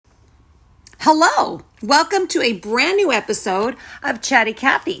Hello, welcome to a brand new episode of Chatty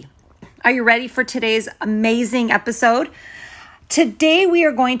Cathy. Are you ready for today's amazing episode? Today we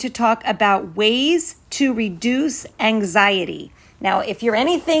are going to talk about ways to reduce anxiety. Now, if you're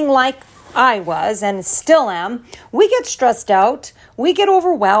anything like I was and still am, we get stressed out, we get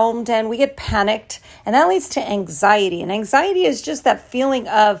overwhelmed, and we get panicked, and that leads to anxiety. And anxiety is just that feeling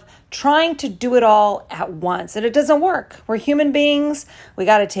of trying to do it all at once, and it doesn't work. We're human beings. We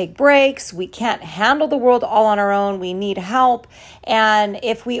got to take breaks. We can't handle the world all on our own. We need help. And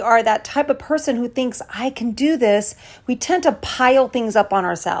if we are that type of person who thinks, I can do this, we tend to pile things up on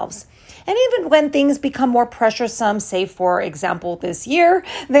ourselves. And even when things become more pressuresome, say for example this year,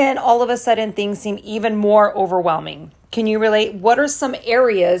 then all of a sudden things seem even more overwhelming. Can you relate? What are some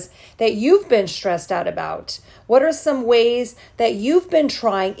areas that you've been stressed out about? What are some ways that you've been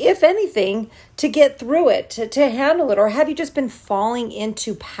trying, if anything, to get through it, to handle it? Or have you just been falling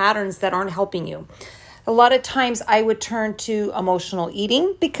into patterns that aren't helping you? A lot of times I would turn to emotional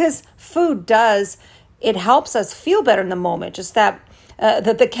eating because food it helps us feel better in the moment. Just that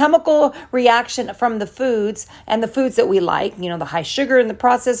the chemical reaction from the foods and the foods that we like, the high sugar and the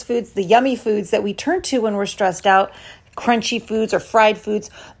processed foods, the yummy foods that we turn to when we're stressed out, crunchy foods or fried foods,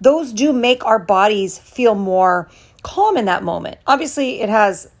 those do make our bodies feel more calm in that moment. Obviously, it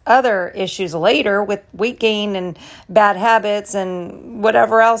has other issues later with weight gain and bad habits and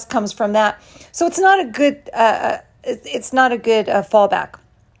whatever else comes from that. So it's not a good fallback.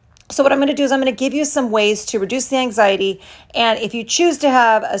 So what I'm going to do is I'm going to give you some ways to reduce the anxiety. And if you choose to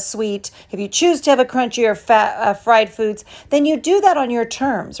have a sweet, if you choose to have a crunchy or fried foods, then you do that on your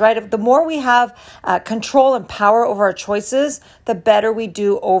terms, right? The more we have control and power over our choices, the better we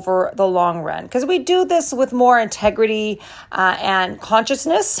do over the long run. Because we do this with more integrity and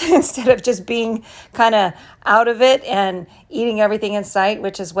consciousness instead of just being kind of out of it and eating everything in sight,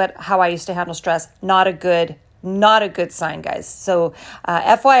 which is how I used to handle stress. Not a good sign, guys. So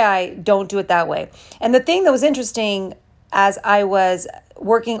FYI, don't do it that way. And the thing that was interesting as I was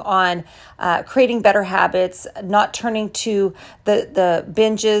working on creating better habits, not turning to the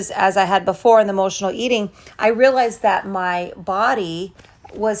binges as I had before in the emotional eating, I realized that my body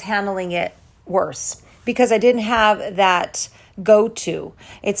was handling it worse because I didn't have that go-to.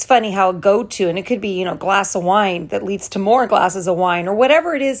 It's funny how a go-to, and it could be, a glass of wine that leads to more glasses of wine or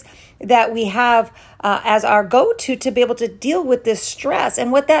whatever it is that we have as our go-to to be able to deal with this stress.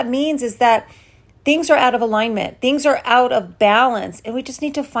 And what that means is that things are out of alignment. Things are out of balance, and we just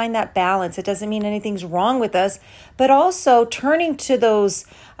need to find that balance. It doesn't mean anything's wrong with us, but also turning to those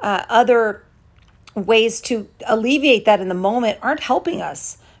other ways to alleviate that in the moment aren't helping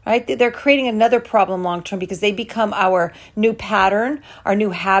us. Right? They're creating another problem long-term because they become our new pattern, our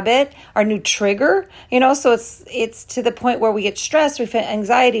new habit, our new trigger, so it's to the point where we get stressed, we feel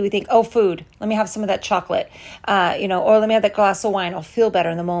anxiety, we think, oh, food, let me have some of that chocolate, or let me have that glass of wine, I'll feel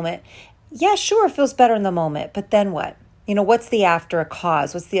better in the moment. Yeah, sure, it feels better in the moment, but then what? What's the after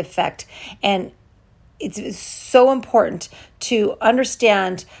cause? What's the effect? And it's so important to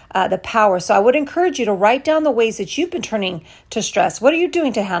understand the power. So I would encourage you to write down the ways that you've been turning to stress. What are you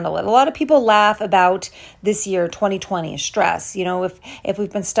doing to handle it? A lot of people laugh about this year, 2020, stress. If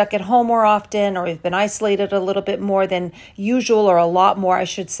we've been stuck at home more often or we've been isolated a little bit more than usual, or a lot more, I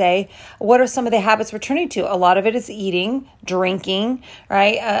should say, what are some of the habits we're turning to? A lot of it is eating, drinking,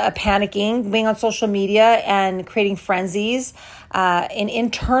 right? Panicking, being on social media and creating frenzies, and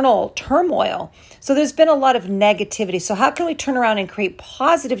internal turmoil. So there's been a lot of negativity. So how can we turn around and create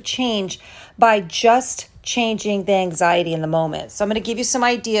positive change by just changing the anxiety in the moment? So I'm going to give you some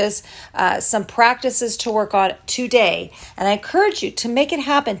ideas, some practices to work on today. And I encourage you to make it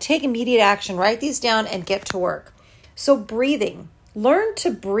happen. Take immediate action. Write these down and get to work. So breathing. Learn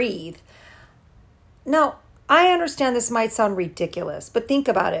to breathe. Now, I understand this might sound ridiculous, but think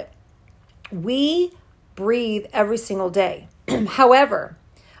about it. We breathe every single day. However,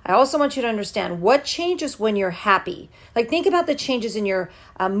 I also want you to understand what changes when you're happy. Like, think about the changes in your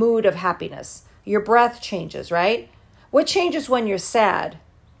mood of happiness. Your breath changes, right? What changes when you're sad?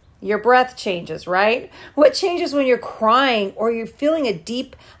 Your breath changes, right? What changes when you're crying or you're feeling a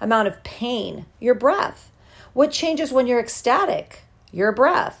deep amount of pain? Your breath. What changes when you're ecstatic? Your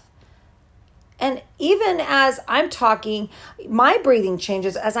breath. And even as I'm talking, my breathing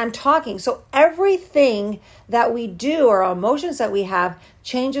changes as I'm talking. So everything that we do, or our emotions that we have,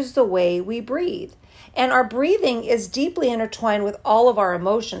 changes the way we breathe. And our breathing is deeply intertwined with all of our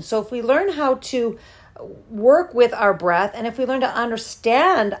emotions. So if we learn how to work with our breath, and if we learn to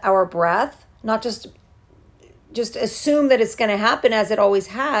understand our breath, not just assume that it's going to happen as it always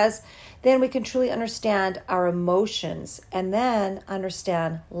has, then we can truly understand our emotions and then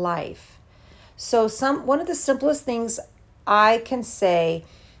understand life. So one of the simplest things I can say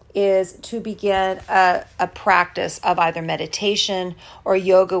is to begin a practice of either meditation or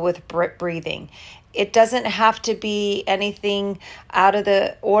yoga with breathing. It doesn't have to be anything out of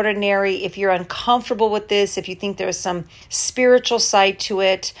the ordinary. If you're uncomfortable with this, if you think there's some spiritual side to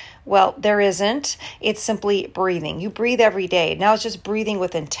it, well, there isn't. It's simply breathing. You breathe every day. Now it's just breathing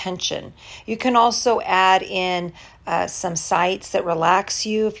with intention. You can also add in some sights that relax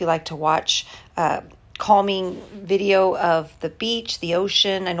you. If you like to watch calming video of the beach, the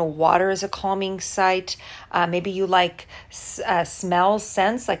ocean. I know water is a calming sight. Maybe you like smells,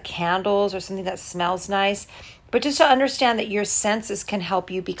 scents, like candles or something that smells nice. But just to understand that your senses can help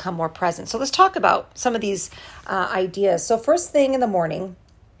you become more present. So let's talk about some of these ideas. So first thing in the morning,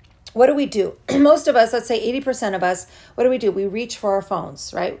 what do we do? Most of us, let's say 80% of us, what do? We reach for our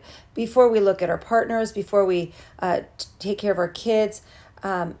phones, right? Before we look at our partners, before we take care of our kids,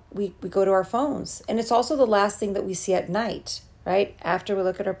 we go to our phones. And it's also the last thing that we see at night, right? After we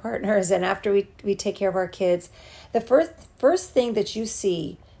look at our partners and after we take care of our kids. The first thing that you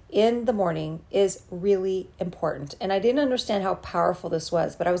see in the morning is really important. And I didn't understand how powerful this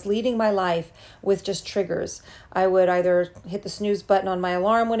was, but I was leading my life with just triggers. I would either hit the snooze button on my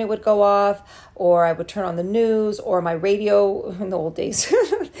alarm when it would go off, or I would turn on the news, or my radio in the old days.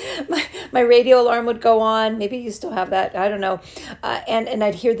 my radio alarm would go on. Maybe you still have that. I don't know. And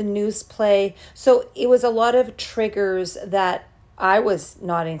I'd hear the news play. So it was a lot of triggers that I was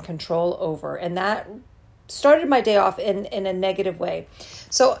not in control over. And that started my day off in a negative way.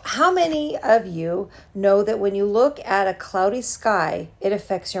 So how many of you know that when you look at a cloudy sky, it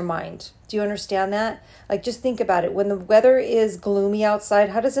affects your mind? Do you understand that? Like, just think about it. When the weather is gloomy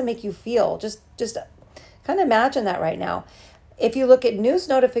outside, how does it make you feel? Just kind of imagine that right now. If you look at news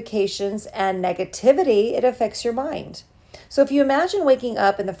notifications and negativity, it affects your mind. So if you imagine waking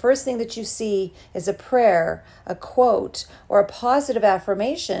up and the first thing that you see is a prayer, a quote, or a positive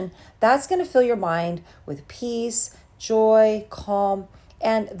affirmation, that's going to fill your mind with peace, joy, calm.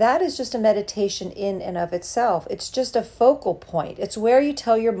 And that is just a meditation in and of itself. It's just a focal point. It's where you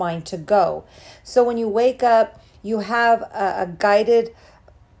tell your mind to go. So when you wake up, you have a guided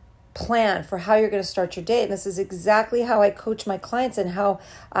plan for how you're going to start your day. And this is exactly how I coach my clients and how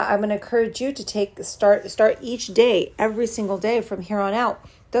I'm going to encourage you to start each day, every single day from here on out.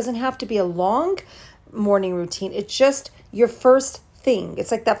 It doesn't have to be a long morning routine. It's just your first thing.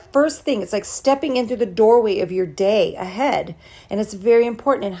 It's like that first thing. It's like stepping into the doorway of your day ahead. And it's very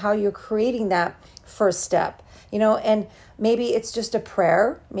important in how you're creating that first step. And maybe it's just a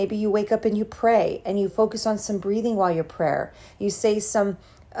prayer. Maybe you wake up and you pray and you focus on some breathing while you pray. You say some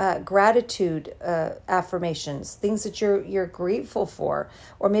gratitude affirmations, things that you're grateful for,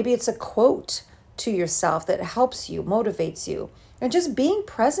 or maybe it's a quote to yourself that helps you, motivates you, and just being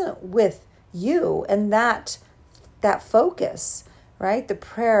present with you and that focus, right? The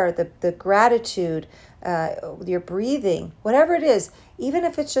prayer, the gratitude, your breathing, whatever it is, even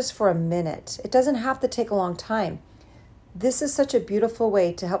if it's just for a minute, it doesn't have to take a long time. This is such a beautiful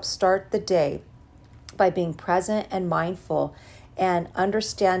way to help start the day by being present and mindful and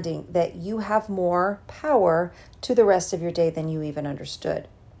understanding that you have more power to the rest of your day than you even understood.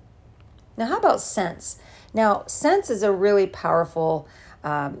 Now, how about sense? Now, sense is a really powerful,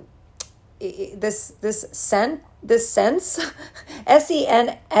 this sense,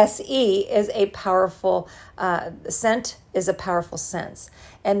 S-E-N-S-E, is a powerful, scent is a powerful sense.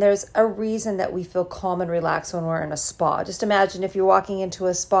 And there's a reason that we feel calm and relaxed when we're in a spa. Just imagine if you're walking into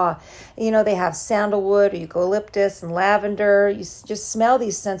a spa, they have sandalwood or eucalyptus and lavender. You just smell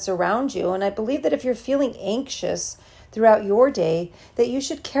these scents around you. And I believe that if you're feeling anxious throughout your day, that you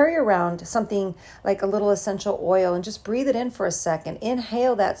should carry around something like a little essential oil and just breathe it in for a second.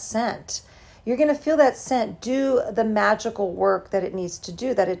 Inhale that scent. You're going to feel that scent do the magical work that it needs to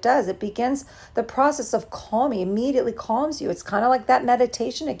do, that it does. It begins the process of calming, immediately calms you. It's kind of like that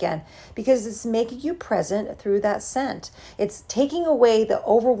meditation again, because it's making you present through that scent. It's taking away the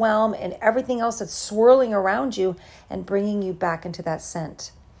overwhelm and everything else that's swirling around you and bringing you back into that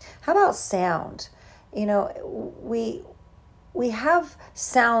scent. How about sound? We have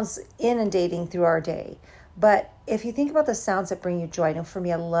sounds inundating through our day. But if you think about the sounds that bring you joy, for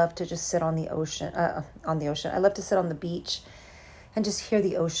me, I love to just sit on the ocean. I love to sit on the beach and just hear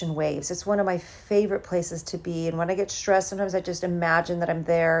the ocean waves. It's one of my favorite places to be. And when I get stressed, sometimes I just imagine that I'm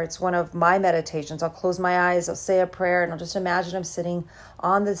there. It's one of my meditations. I'll close my eyes, I'll say a prayer, and I'll just imagine I'm sitting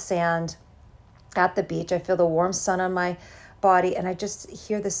on the sand at the beach. I feel the warm sun on my body, and I just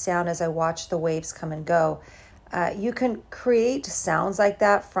hear the sound as I watch the waves come and go. You can create sounds like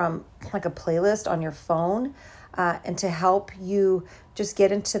that from like a playlist on your phone. and to help you just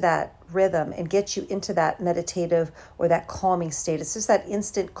get into that rhythm and get you into that meditative or that calming state. It's just that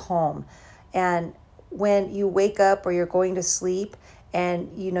instant calm. And when you wake up or you're going to sleep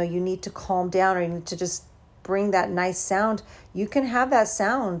and you need to calm down or you need to just bring that nice sound, you can have that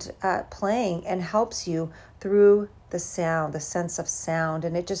sound playing and helps you through the sound, the sense of sound,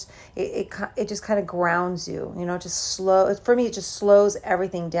 and it just kind of grounds you. For me, it just slows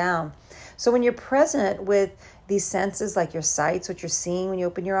everything down. So when you're present with these senses, like your sights, what you're seeing when you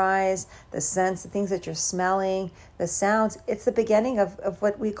open your eyes, the sense, the things that you're smelling, the sounds, it's the beginning of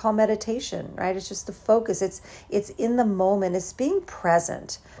what we call meditation, right? It's just the focus. It's in the moment. It's being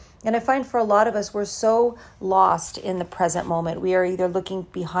present. And I find for a lot of us, we're so lost in the present moment. We are either looking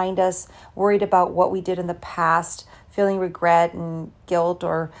behind us, worried about what we did in the past, feeling regret and guilt,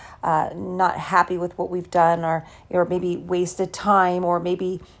 or not happy with what we've done, or maybe wasted time, or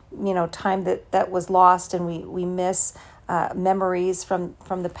maybe time that was lost and we miss memories from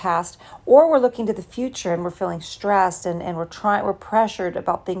the past, or we're looking to the future and we're feeling stressed and we're pressured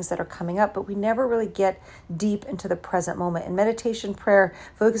about things that are coming up, but we never really get deep into the present moment. In meditation, prayer,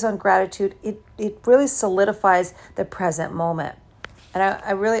 focus on gratitude, it really solidifies the present moment. And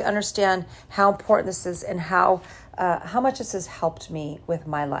I really understand how important this is and how much this has helped me with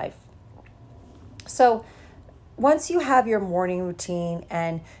my life. So once you have your morning routine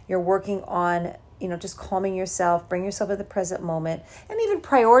and you're working on just calming yourself, bring yourself to the present moment, and even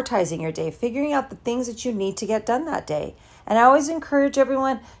prioritizing your day, figuring out the things that you need to get done that day. And I always encourage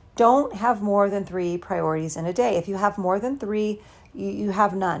everyone, don't have more than 3 priorities in a day. If you have more than 3, you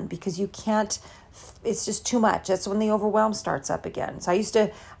have none, because you can't, it's just too much. That's when the overwhelm starts up again. So I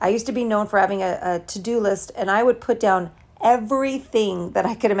used to be known for having a to-do list, and I would put down everything that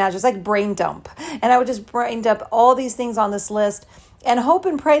I could imagine. It's like brain dump. And I would just brain dump all these things on this list and hope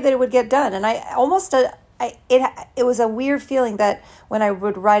and pray that it would get done. And it was a weird feeling that when I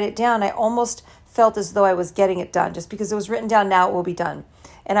would write it down, I almost felt as though I was getting it done just because it was written down, now it will be done.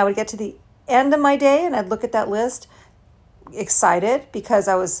 And I would get to the end of my day and I'd look at that list excited because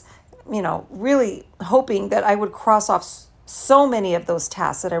I was, really hoping that I would cross off so many of those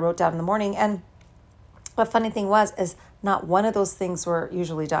tasks that I wrote down in the morning. And the funny thing is not one of those things were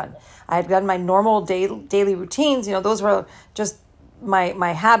usually done. I had done my normal daily routines. Those were just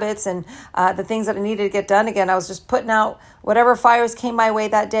my habits and the things that I needed to get done. Again, I was just putting out whatever fires came my way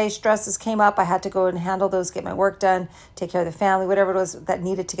that day, stresses came up. I had to go and handle those, get my work done, take care of the family, whatever it was that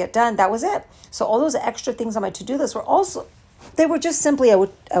needed to get done. That was it. So all those extra things on my to-do list they were just simply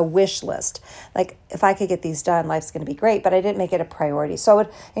a wish list. Like, if I could get these done, life's going to be great, but I didn't make it a priority. So I would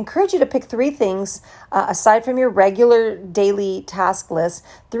encourage you to pick 3 things, aside from your regular daily task list,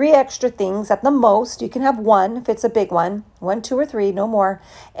 3 extra things at the most. You can have 1 if it's a big one, 1, 2, or 3, no more,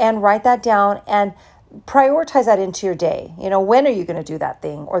 and write that down and prioritize that into your day. When are you going to do that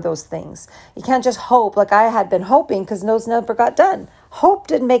thing or those things? You can't just hope, like I had been hoping, because those never got done. Hope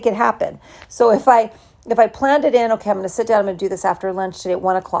didn't make it happen. So if I planned it in, okay, I'm going to sit down, I'm going to do this after lunch today at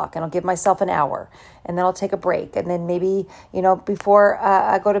 1 o'clock, and I'll give myself an hour, and then I'll take a break. And then maybe, before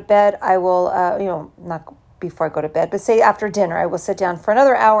I go to bed, I will, not before I go to bed, but say after dinner, I will sit down for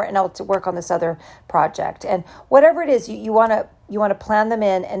another hour and I'll work on this other project. And whatever it is, you want to plan them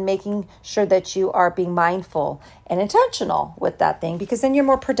in and making sure that you are being mindful and intentional with that thing, because then you're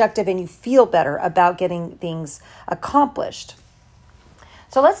more productive and you feel better about getting things accomplished.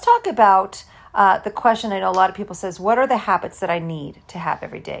 So let's talk about the question I know a lot of people says, what are the habits that I need to have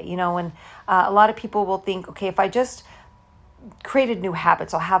every day? When a lot of people will think, okay, if I just created new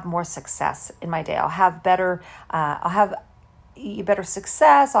habits, I'll have more success in my day. I'll have better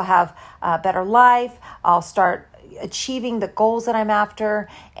success. I'll have a better life. I'll start achieving the goals that I'm after,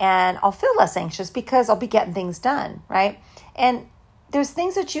 and I'll feel less anxious because I'll be getting things done, right? And there's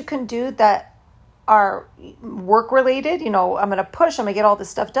things that you can do that are work related. I'm going to push, I'm going to get all this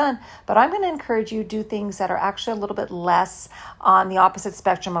stuff done, but I'm going to encourage you to do things that are actually a little bit less on the opposite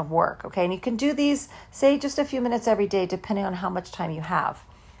spectrum of work. Okay. And you can do these, say, just a few minutes every day, depending on how much time you have.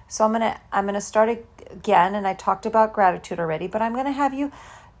 So I'm going to start again. And I talked about gratitude already, but I'm going to have you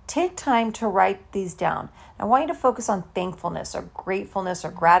take time to write these down. I want you to focus on thankfulness or gratefulness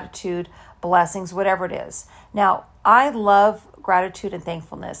or gratitude, blessings, whatever it is. Now, I love gratitude and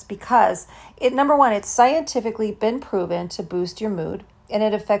thankfulness because number one, it's scientifically been proven to boost your mood and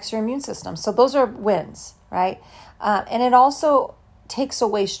it affects your immune system. So those are wins, right? And it also takes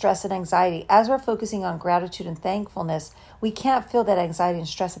away stress and anxiety. As we're focusing on gratitude and thankfulness, we can't feel that anxiety and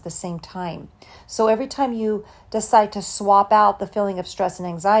stress at the same time. So every time you decide to swap out the feeling of stress and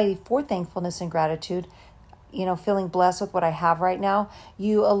anxiety for thankfulness and gratitude, feeling blessed with what I have right now,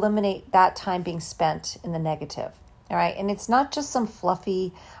 you eliminate that time being spent in the negative. All right. And it's not just some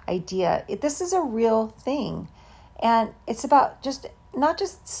fluffy idea. This is a real thing. And it's about just not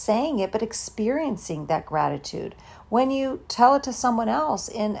just saying it, but experiencing that gratitude. When you tell it to someone else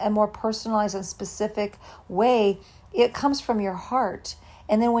in a more personalized and specific way, it comes from your heart.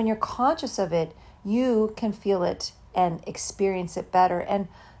 And then when you're conscious of it, you can feel it and experience it better. And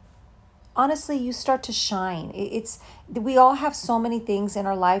honestly, you start to shine. We all have so many things in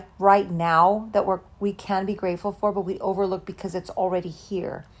our life right now that we can be grateful for, but we overlook because it's already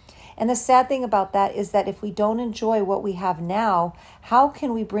here. And the sad thing about that is that if we don't enjoy what we have now, how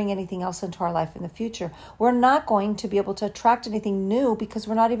can we bring anything else into our life in the future? We're not going to be able to attract anything new because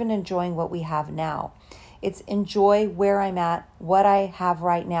we're not even enjoying what we have now. It's enjoy where I'm at, what I have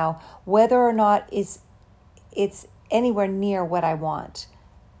right now, whether or not it's anywhere near what I want.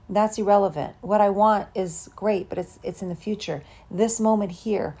 That's irrelevant. What I want is great, but it's in the future. This moment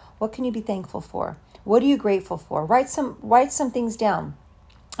here, what can you be thankful for? What are you grateful for? Write some things down.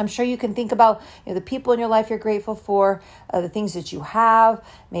 I'm sure you can think about the people in your life you're grateful for, the things that you have.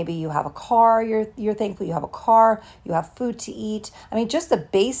 Maybe you have a car, you're thankful you have a car, you have food to eat. I mean, just the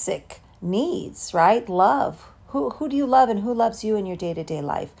basic needs, right? Love. Who do you love and who loves you in your day-to-day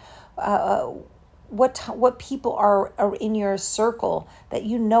life? What people are in your circle that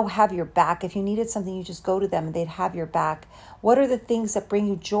have your back? If you needed something, you just go to them and they'd have your back. What are the things that bring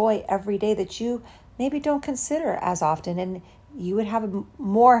you joy every day that you maybe don't consider as often? And you would have a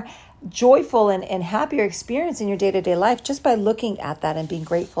more joyful and happier experience in your day-to-day life just by looking at that and being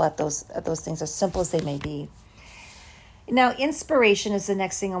grateful at those things, as simple as they may be. Now, inspiration is the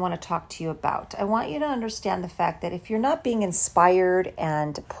next thing I want to talk to you about. I want you to understand the fact that if you're not being inspired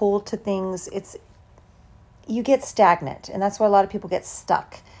and pulled to things, you get stagnant. And that's why a lot of people get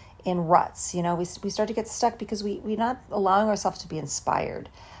stuck in ruts. We start to get stuck because we're not allowing ourselves to be inspired.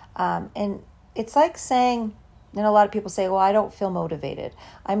 And it's like saying, and a lot of people say, well, I don't feel motivated.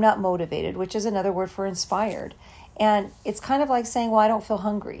 I'm not motivated, which is another word for inspired. And it's kind of like saying, well, I don't feel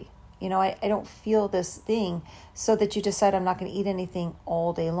hungry. I don't feel this thing, so that you decide I'm not going to eat anything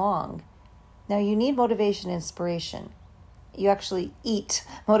all day long. Now, you need motivation and inspiration. You actually eat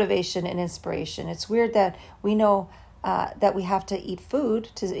motivation and inspiration. It's weird that we know that we have to eat food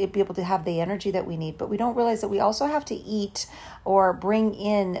to be able to have the energy that we need, but we don't realize that we also have to eat or bring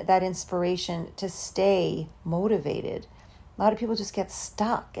in that inspiration to stay motivated. A lot of people just get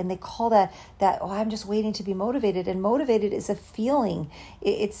stuck and they call that I'm just waiting to be motivated. And motivated is a feeling.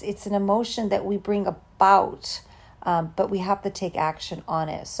 It's an emotion that we bring about, but we have to take action on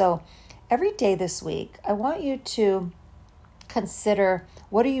it. So every day this week, I want you to consider,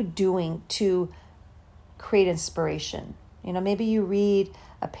 what are you doing to create inspiration? Maybe you read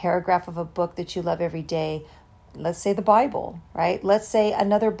a paragraph of a book that you love every day. Let's say the Bible, right? Let's say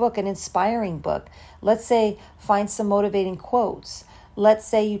another book, an inspiring book. Let's say find some motivating quotes. Let's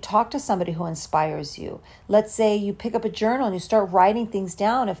say you talk to somebody who inspires you. Let's say you pick up a journal and you start writing things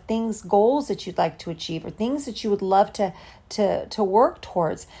down of goals that you'd like to achieve, or things that you would love to work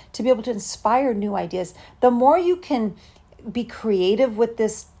towards, to be able to inspire new ideas. The more you can be creative with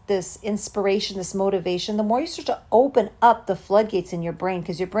this inspiration, this motivation, the more you start to open up the floodgates in your brain,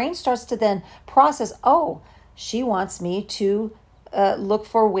 because your brain starts to then process, she wants me to look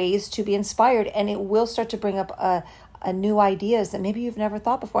for ways to be inspired, and it will start to bring up a new ideas that maybe you've never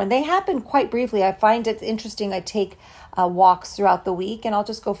thought before. And they happen quite briefly. I find it interesting. I take walks throughout the week, and I'll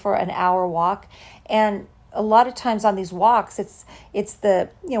just go for an hour walk. And a lot of times on these walks, it's the,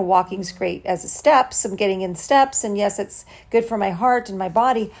 walking's great as a steps. I'm getting in steps, and yes, it's good for my heart and my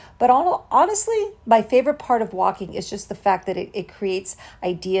body. But honestly, my favorite part of walking is just the fact that it creates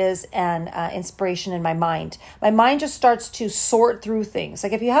ideas and inspiration in my mind. My mind just starts to sort through things.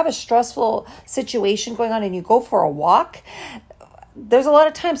 Like if you have a stressful situation going on and you go for a walk, there's a lot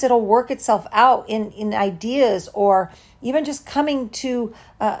of times it'll work itself out in ideas, or even just coming to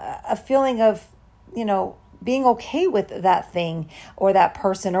a feeling of, being okay with that thing or that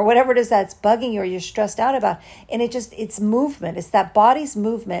person or whatever it is that's bugging you or you're stressed out about. And it's movement. It's that body's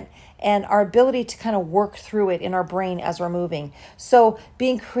movement and our ability to kind of work through it in our brain as we're moving. So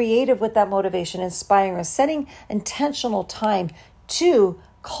being creative with that motivation, inspiring us, setting intentional time to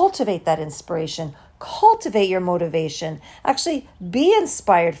cultivate that inspiration, cultivate your motivation, actually be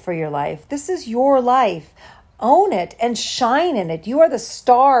inspired for your life. This is your life. Own it and shine in it. You are the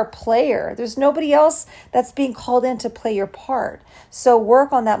star player. There's nobody else that's being called in to play your part. So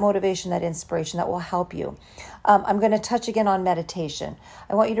work on that motivation, that inspiration that will help you. I'm going to touch again on meditation.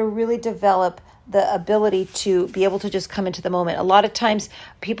 I want you to really develop the ability to be able to just come into the moment. A lot of times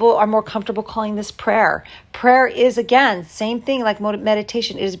people are more comfortable calling this prayer. Prayer is, again, same thing like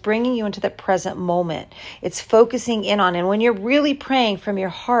meditation. It is bringing you into the present moment. It's focusing in on, and when you're really praying from your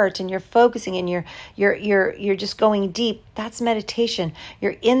heart and you're focusing and you're just going deep, that's meditation.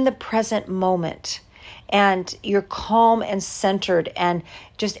 You're in the present moment and you're calm and centered and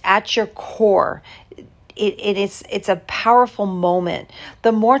just at your core. It's a powerful moment.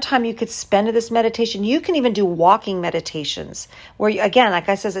 The more time you could spend in this meditation, you can even do walking meditations where, again, like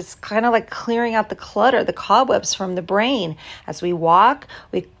I said, it's kind of like clearing out the clutter, the cobwebs from the brain. As we walk,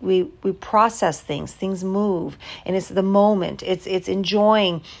 we process things move, and it's the moment. It's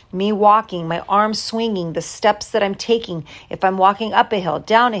enjoying me walking, my arms swinging, the steps that I'm taking. If I'm walking up a hill,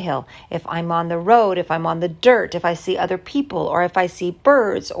 down a hill, if I'm on the road, if I'm on the dirt, if I see other people, or if I see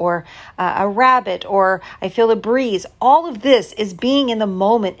birds or a rabbit, or I feel a breeze. All of this is being in the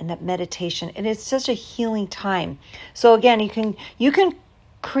moment in that meditation, and it's such a healing time. So again, you can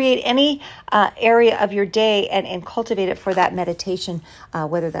create any area of your day and cultivate it for that meditation,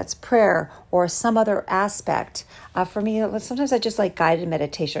 whether that's prayer or some other aspect. For me, sometimes I just like guided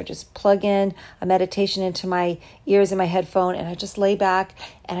meditation. I just plug in a meditation into my ears and my headphone, and I just lay back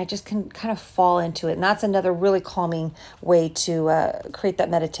and I just can kind of fall into it. And that's another really calming way to create that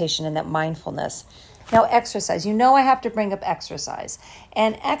meditation and that mindfulness. Now, exercise. I have to bring up exercise.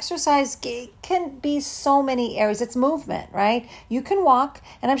 And exercise can be so many areas. It's movement, right? You can walk.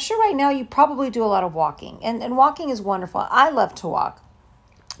 And I'm sure right now you probably do a lot of walking. And walking is wonderful. I love to walk.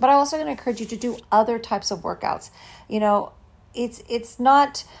 But I'm also going to encourage you to do other types of workouts. It's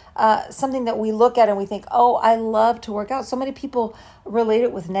not something that we look at and we think, oh, I love to work out. So many people relate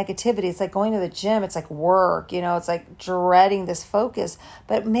it with negativity. It's like going to the gym. It's like work, it's like dreading this focus,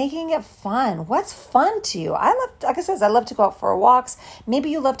 but making it fun. What's fun to you? Like I said, I love to go out for walks. Maybe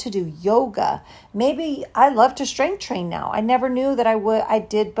you love to do yoga. Maybe I love to strength train now. I never knew that I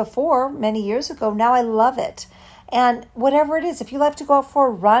did before many years ago. Now I love it. And whatever it is, if you love to go out for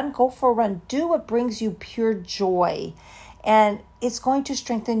a run, go for a run. Do what brings you pure joy. And it's going to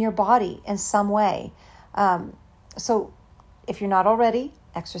strengthen your body in some way. So if you're not already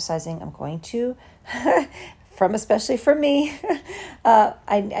exercising, I'm going to, especially for me,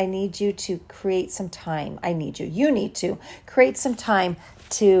 I need you to create some time. You need to create some time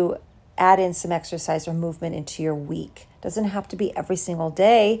to add in some exercise or movement into your week. Doesn't have to be every single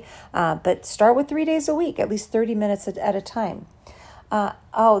day, but start with 3 days a week, at least 30 minutes at a time.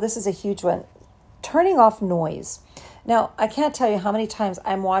 This is a huge one. Turning off noise. Now, I can't tell you how many times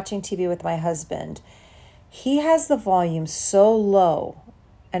I'm watching TV with my husband. He has the volume so low.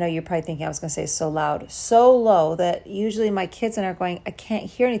 I know you're probably thinking I was going to say so low that usually my kids and I are going, I can't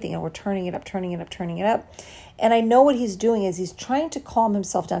hear anything. And we're turning it up. And I know what he's doing is he's trying to calm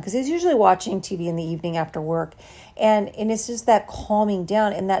himself down because he's usually watching TV in the evening after work. And it's just that calming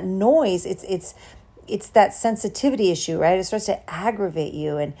down and that noise. It's that sensitivity issue, right? It starts to aggravate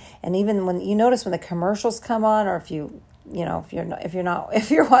you. And even when you notice when the commercials come on, or if you're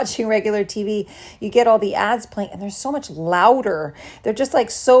watching regular TV, you get all the ads playing and they're so much louder. They're just like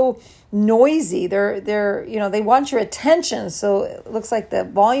so noisy. They're they want your attention. So it looks like the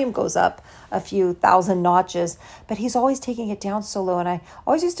volume goes up a few thousand notches, but he's always taking it down so low. And I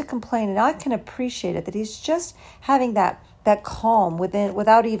always used to complain, and now I can appreciate it that he's just having that calm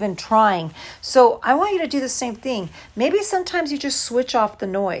without even trying. So I want you to do the same thing. Maybe sometimes you just switch off the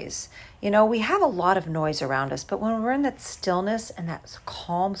noise. We have a lot of noise around us, but when we're in that stillness and that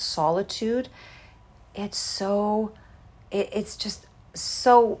calm solitude, it's just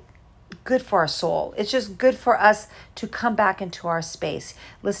so good for our soul. It's just good for us to come back into our space,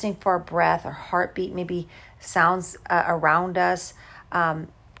 listening for our breath, our heartbeat, maybe sounds around us and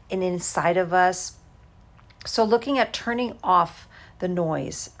inside of us. So looking at turning off the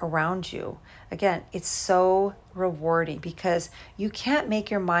noise around you, again, it's so rewarding because you can't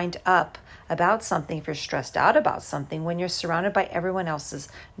make your mind up about something if you're stressed out about something when you're surrounded by everyone else's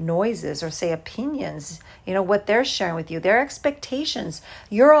noises or say opinions, what they're sharing with you, their expectations,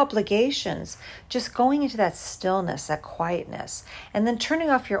 your obligations, just going into that stillness, that quietness, and then turning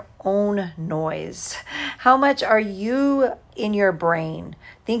off your own noise. How much are you in your brain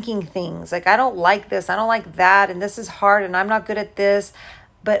thinking things like, I don't like this, I don't like that, and this is hard, and I'm not good at this,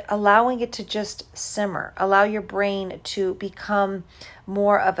 but allowing it to just simmer, allow your brain to become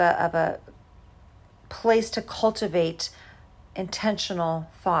more of a place to cultivate intentional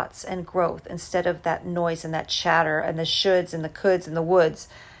thoughts and growth instead of that noise and that chatter and the shoulds and the coulds and the woulds.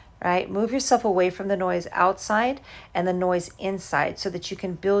 right? Move yourself away from the noise outside and the noise inside so that you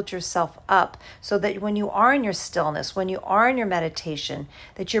can build yourself up, so that when you are in your stillness, when you are in your meditation,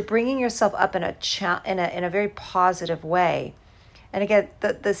 that you're bringing yourself up in a very positive way. And again,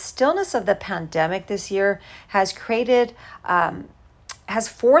 the stillness of the pandemic this year has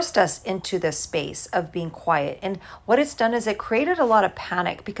forced us into this space of being quiet. And what it's done is it created a lot of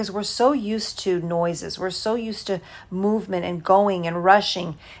panic because we're so used to noises. We're so used to movement and going and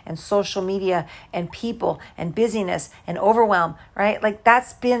rushing and social media and people and busyness and overwhelm, right? Like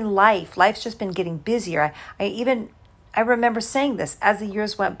that's been life. Life's just been getting busier. I remember saying this as the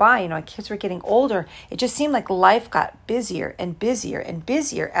years went by, our kids were getting older. It just seemed like life got busier and busier and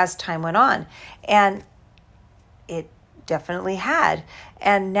busier as time went on. And it definitely had.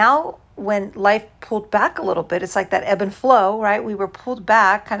 And now when life pulled back a little bit, it's like that ebb and flow, right? We were pulled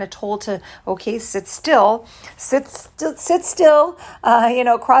back, kind of told to, okay, sit still,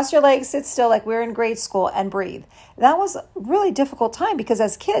 cross your legs, sit still, like we're in grade school, and breathe. That was a really difficult time because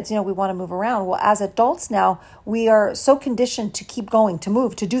as kids, we want to move around. Well, as adults now, we are so conditioned to keep going, to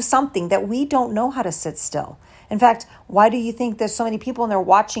move, to do something that we don't know how to sit still. In fact, why do you think there's so many people and they're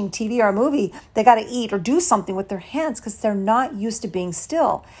watching TV or a movie? They got to eat or do something with their hands because they're not used to being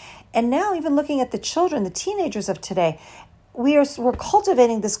still. And now even looking at the children, the teenagers of today, we're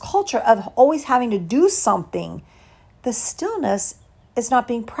cultivating this culture of always having to do something. The stillness is not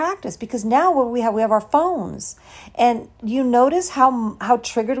being practiced because now what we have our phones. And you notice how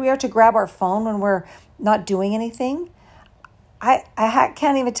triggered we are to grab our phone when we're not doing anything? I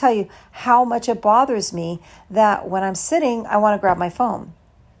can't even tell you how much it bothers me that when I'm sitting, I want to grab my phone.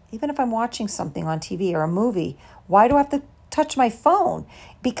 Even if I'm watching something on TV or a movie, why do I have to touch my phone?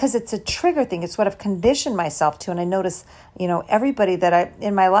 Because it's a trigger thing. It's what I've conditioned myself to. And I notice, everybody that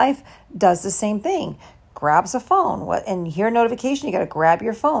in my life does the same thing. Grabs a phone. And you hear a notification, you got to grab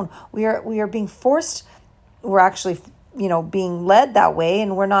your phone. We are being forced. We're actually, being led that way,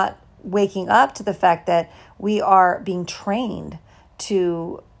 and we're not waking up to the fact that we are being trained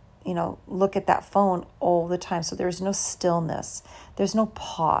to, look at that phone all the time. So there's no stillness. There's no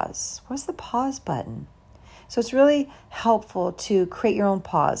pause. Where's the pause button? So it's really helpful to create your own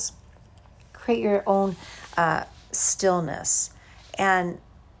pause, create your own stillness, and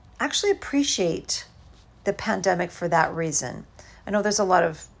actually appreciate the pandemic for that reason. I know there's a lot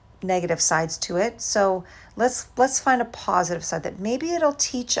of negative sides to it. So let's find a positive side that maybe it'll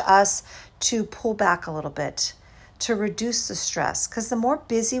teach us to pull back a little bit, to reduce the stress. Because the more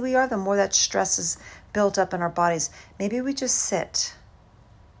busy we are, the more that stress is built up in our bodies. Maybe we just sit.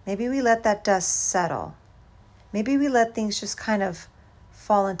 Maybe we let that dust settle. Maybe we let things just kind of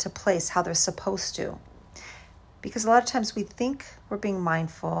fall into place how they're supposed to. Because a lot of times we think we're being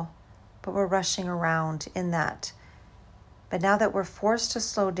mindful, but we're rushing around in that. But now that we're forced to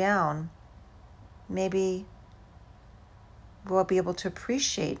slow down, maybe we'll be able to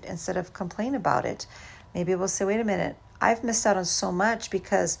appreciate instead of complain about it. Maybe we'll say, wait a minute, I've missed out on so much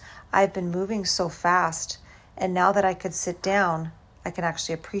because I've been moving so fast. And now that I could sit down, I can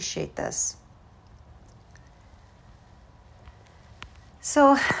actually appreciate this.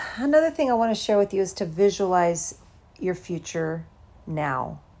 So another thing I want to share with you is to visualize your future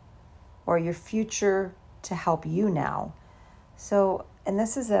now, or your future to help you now. So, and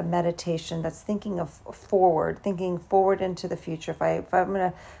this is a meditation that's thinking forward into the future. If I'm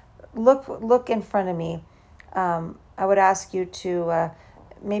going to look in front of me, I would ask you to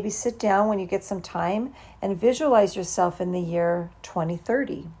maybe sit down when you get some time and visualize yourself in the year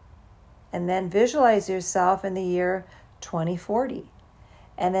 2030. And then visualize yourself in the year 2040.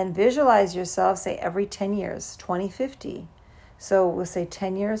 And then visualize yourself, say, every 10 years, 2050. So we'll say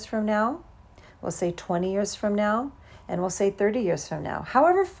 10 years from now, we'll say 20 years from now, and we'll say 30 years from now.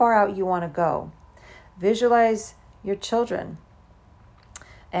 However far out you want to go, visualize your children.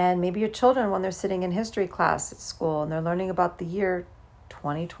 And maybe your children, when they're sitting in history class at school and they're learning about the year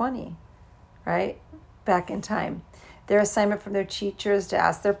 2020, right? Back in time. Their assignment from their teachers to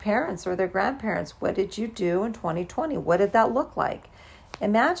ask their parents or their grandparents, what did you do in 2020? What did that look like?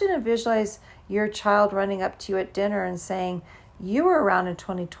 Imagine and visualize your child running up to you at dinner and saying, you were around in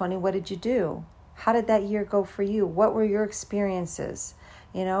 2020, what did you do? How did that year go for you? What were your experiences?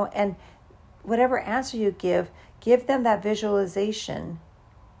 And whatever answer you give them that visualization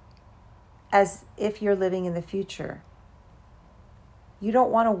as if you're living in the future. You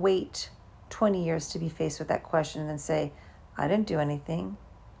don't want to wait 20 years to be faced with that question and then say, I didn't do anything.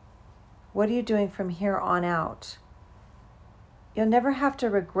 What are you doing from here on out? You'll never have to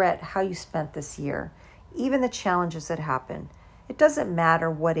regret how you spent this year, even the challenges that happen. It doesn't matter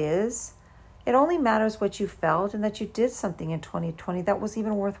what is. It only matters what you felt and that you did something in 2020 that was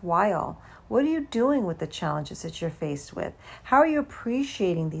even worthwhile. What are you doing with the challenges that you're faced with? How are you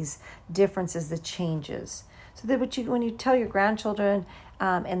appreciating these differences, the changes? So that when you tell your grandchildren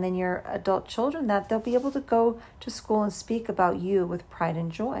and then your adult children that, they'll be able to go to school and speak about you with pride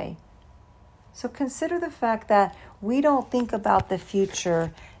and joy. So consider the fact that we don't think about the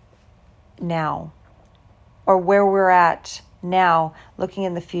future now, or where we're at now, looking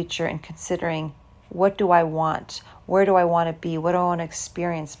in the future and considering, what do I want? Where do I want to be? What do I want to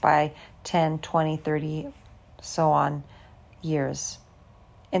experience by 10, 20, 30, so on years?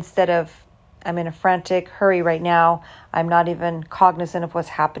 Instead of, I'm in a frantic hurry right now. I'm not even cognizant of what's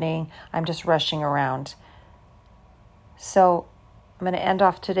happening. I'm just rushing around. So I'm going to end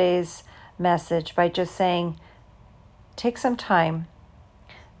off today's message by just saying, take some time.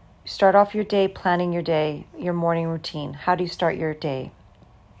 Start off your day planning your day, your morning routine. How do you start your day?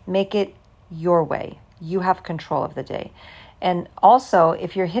 Make it your way. You have control of the day. And also,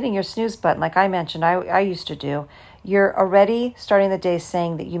 if you're hitting your snooze button, like I mentioned, I used to do, you're already starting the day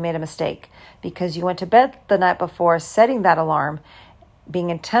saying that you made a mistake because you went to bed the night before setting that alarm,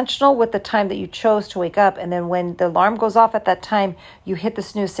 being intentional with the time that you chose to wake up. And then when the alarm goes off at that time, you hit the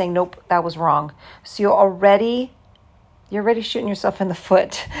snooze saying, nope, that was wrong. So you're already shooting yourself in the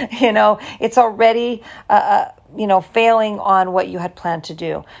foot. It's already, failing on what you had planned to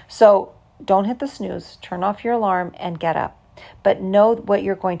do. So don't hit the snooze, turn off your alarm and get up. But know what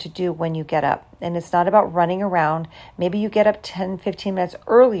you're going to do when you get up. And it's not about running around. Maybe you get up 10, 15 minutes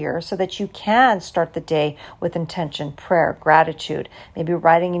earlier so that you can start the day with intention, prayer, gratitude, maybe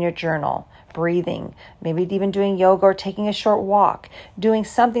writing in your journal, breathing, maybe even doing yoga or taking a short walk, doing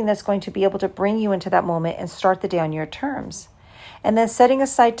something that's going to be able to bring you into that moment and start the day on your terms. And then setting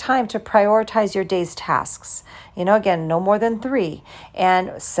aside time to prioritize your day's tasks. Again, no more than 3,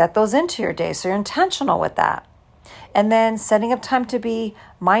 and set those into your day so you're intentional with that. And then setting up time to be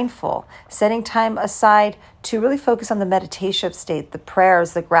mindful, setting time aside to really focus on the meditation state, the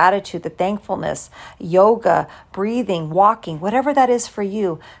prayers, the gratitude, the thankfulness, yoga, breathing, walking, whatever that is for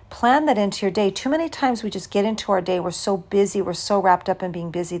you. Plan that into your day. Too many times we just get into our day. We're so busy. We're so wrapped up in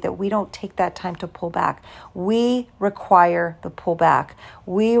being busy that we don't take that time to pull back. We require the pull back.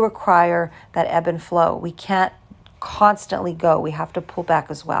 We require that ebb and flow. We can't constantly go. We have to pull back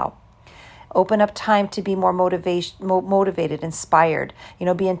as well. Open up time to be more motivated, inspired,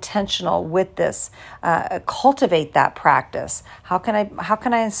 be intentional with this, cultivate that practice. How can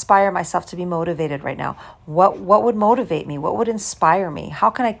I inspire myself to be motivated right now? What would motivate me? What would inspire me? How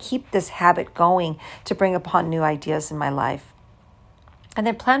can I keep this habit going to bring upon new ideas in my life? And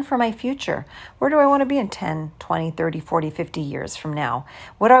then plan for my future. Where do I want to be in 10, 20, 30, 40, 50 years from now?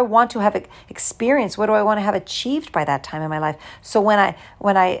 What do I want to have experienced? What do I want to have achieved by that time in my life? So when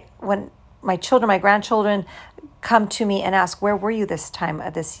my children, my grandchildren come to me and ask, where were you this time,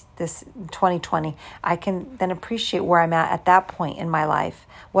 this 2020? I can then appreciate where I'm at that point in my life,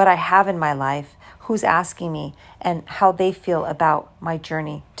 what I have in my life, who's asking me, and how they feel about my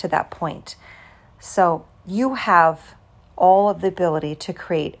journey to that point. So you have all of the ability to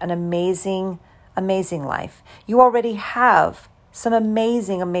create an amazing, amazing life. You already have some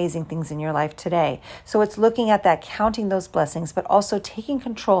amazing, amazing things in your life today. So it's looking at that, counting those blessings, but also taking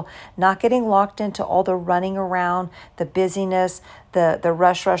control, not getting locked into all the running around, the busyness, the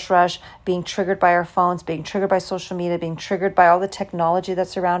rush, being triggered by our phones, being triggered by social media, being triggered by all the technology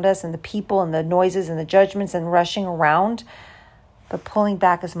that's around us and the people and the noises and the judgments and rushing around, but pulling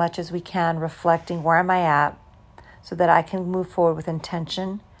back as much as we can, reflecting, where am I at, so that I can move forward with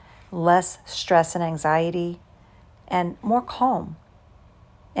intention, less stress and anxiety, and more calm.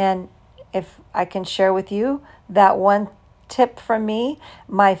 And if I can share with you that one tip from me,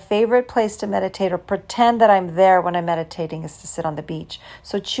 my favorite place to meditate or pretend that I'm there when I'm meditating is to sit on the beach.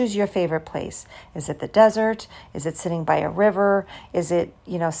 So choose your favorite place. Is it the desert? Is it sitting by a river? Is it,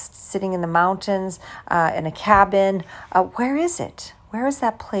 sitting in the mountains, in a cabin? Where is it? Where is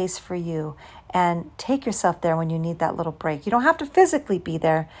that place for you? And take yourself there when you need that little break. You don't have to physically be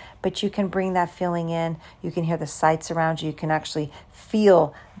there, but you can bring that feeling in. You can hear the sights around you. You can actually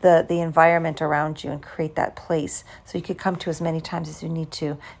feel the environment around you and create that place. So you could come to as many times as you need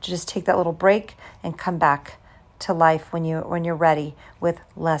to just take that little break and come back to life when you're ready, with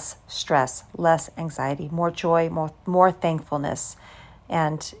less stress, less anxiety, more joy, more thankfulness.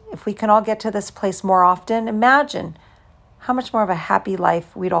 And if we can all get to this place more often, imagine how much more of a happy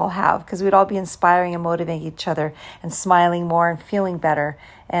life we'd all have, because we'd all be inspiring and motivating each other and smiling more and feeling better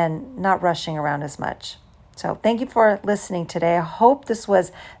and not rushing around as much. So thank you for listening today. I hope this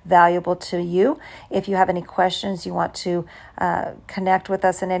was valuable to you. If you have any questions, you want to connect with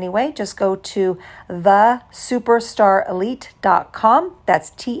us in any way, just go to thesuperstarelite.com. That's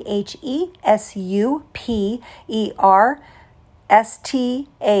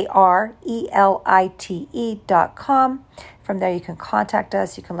TheSuperstarelite.com. From there, you can contact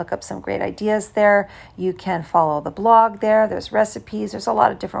us. You can look up some great ideas there. You can follow the blog there. There's recipes. There's a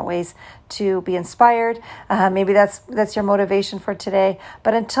lot of different ways to be inspired. Maybe that's your motivation for today.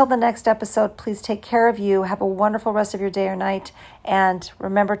 But until the next episode, please take care of you. Have a wonderful rest of your day or night. And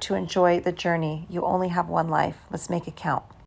remember to enjoy the journey. You only have one life. Let's make it count.